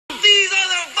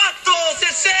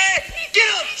say? Get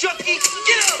up, Chucky,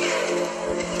 get up!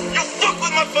 You fuck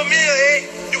with my familia, eh?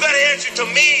 You gotta answer to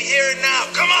me here and now.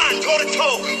 Come on, toe to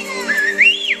toe.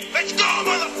 Let's go,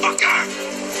 motherfucker!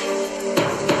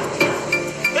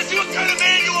 Let's see what kind of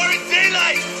man you are in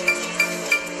daylight.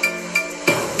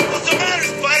 What's the matter,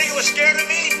 Spider? You were scared of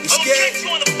me? I will catch you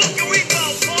on the fucking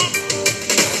rebound, punk!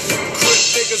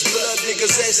 Niggas, blood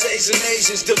niggas, essays and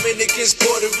Asians, Dominicans,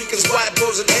 Puerto Ricans, white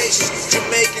boys and Asians,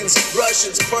 Jamaicans,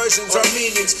 Russians, Persians,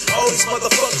 Armenians. All these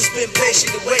motherfuckers been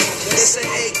patiently waiting. They say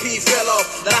AP fell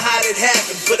off, now how did it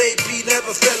happen? But AP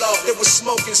never fell off, they was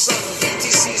smoking something.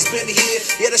 BTC's been here,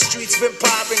 yeah, the streets been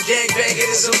popping.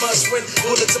 Gangbanging is a must when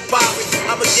bullets are popping.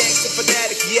 I'm a gangster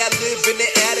fanatic, yeah, I live in the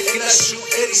attic, and I shoot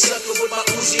any sucker with my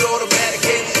Uzi automatic.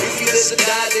 And if he lives and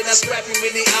die, then I scrap him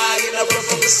in the eye and I run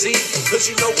from the scene, cause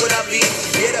you know what I mean.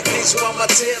 Yeah, that bitch on my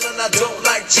tail and I don't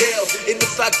like jail. And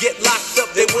if I get locked up,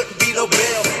 there wouldn't be no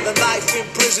bail. The life in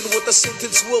prison, what the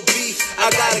sentence will be. I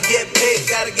gotta get paid,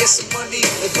 gotta get some money.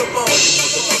 And come on, you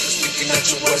motherfuckers speaking at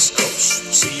your West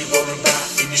Coast. See you rolling by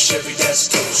in your Chevy, that's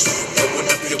toast. Throwing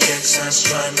up your gang signs,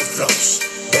 trying to floss.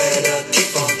 Better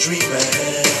keep on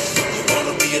dreaming. You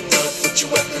wanna be a thug, but you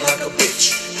acting like a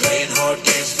bitch. Playing hard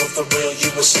games, but for real,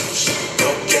 you a snitch.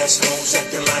 Dope gas hoes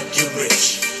acting like you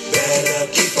rich. Better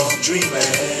keep on dreaming.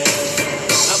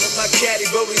 I'm in my caddy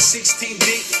rolling 16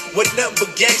 deep, with nothing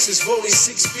but gangsters rolling 6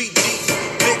 feet deep.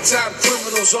 Big time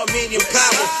criminals, Armenian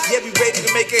Power. Yeah, we ready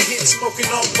to make a hit,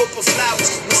 smoking on purple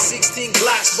flowers. With 16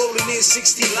 Glocks, rolling in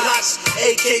 16 blocks.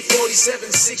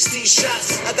 AK-47, 16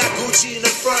 shots. I got Gucci in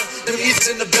the front, them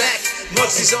hits in the back.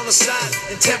 Muxies on the side,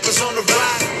 and Tempers on the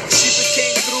ride. Shipper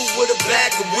came through with a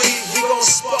bag of weed. We gon'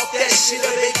 spark that shit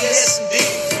up, yes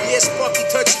indeed. Yeah, Sparky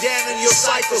touchdown and your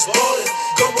cycle's ballin'.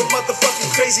 Going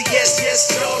motherfucking crazy, yes, yes,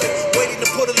 darling. Waiting to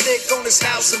put a lick on this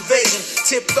house invasion.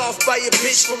 Tipped off by your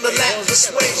bitch from the Latin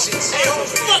persuasions. Hey, homie,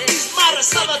 fuck these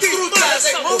maras, some of frutas.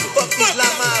 Oh, fuck these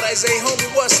lamaras, hey,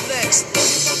 homie, what's next? All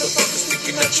you motherfuckers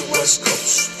speaking at your West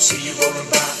Coast. See you rolling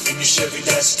by in your Chevy,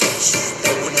 that's toast.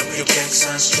 Throwing up your gang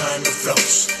signs, trying to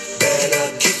floss.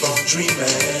 Better keep on dreaming.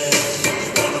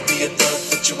 You wanna be a thug,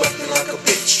 but you acting like a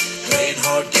bitch. Playing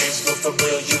hard games, but for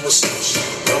real, you a snitch.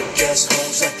 Broke gas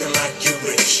hoes acting like you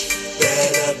rich.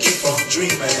 Better keep on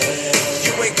dreaming.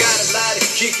 You ain't gotta lie to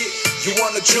kick it. You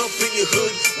wanna jump in your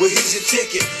hood? Well, here's your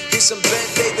ticket. Get some Ben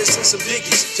Davis and some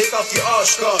Dickies. Take off your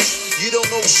Oshkosh. You don't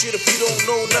know shit if you don't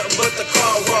know nothing but the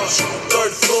car wash.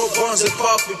 3rd floor, Barnes and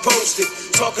Coffee posted.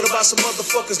 Talking about some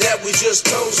motherfuckers that we just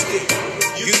toasted.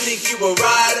 You think you a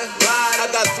rider? I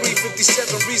got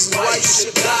 357 reasons why you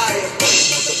should die. All you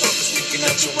motherfuckers speaking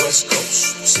at your West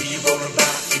Coast. See you rolling by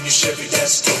in your Chevy,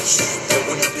 that's toast.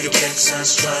 Throwing up your gang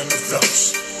signs, trying to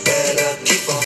floss. Better keep on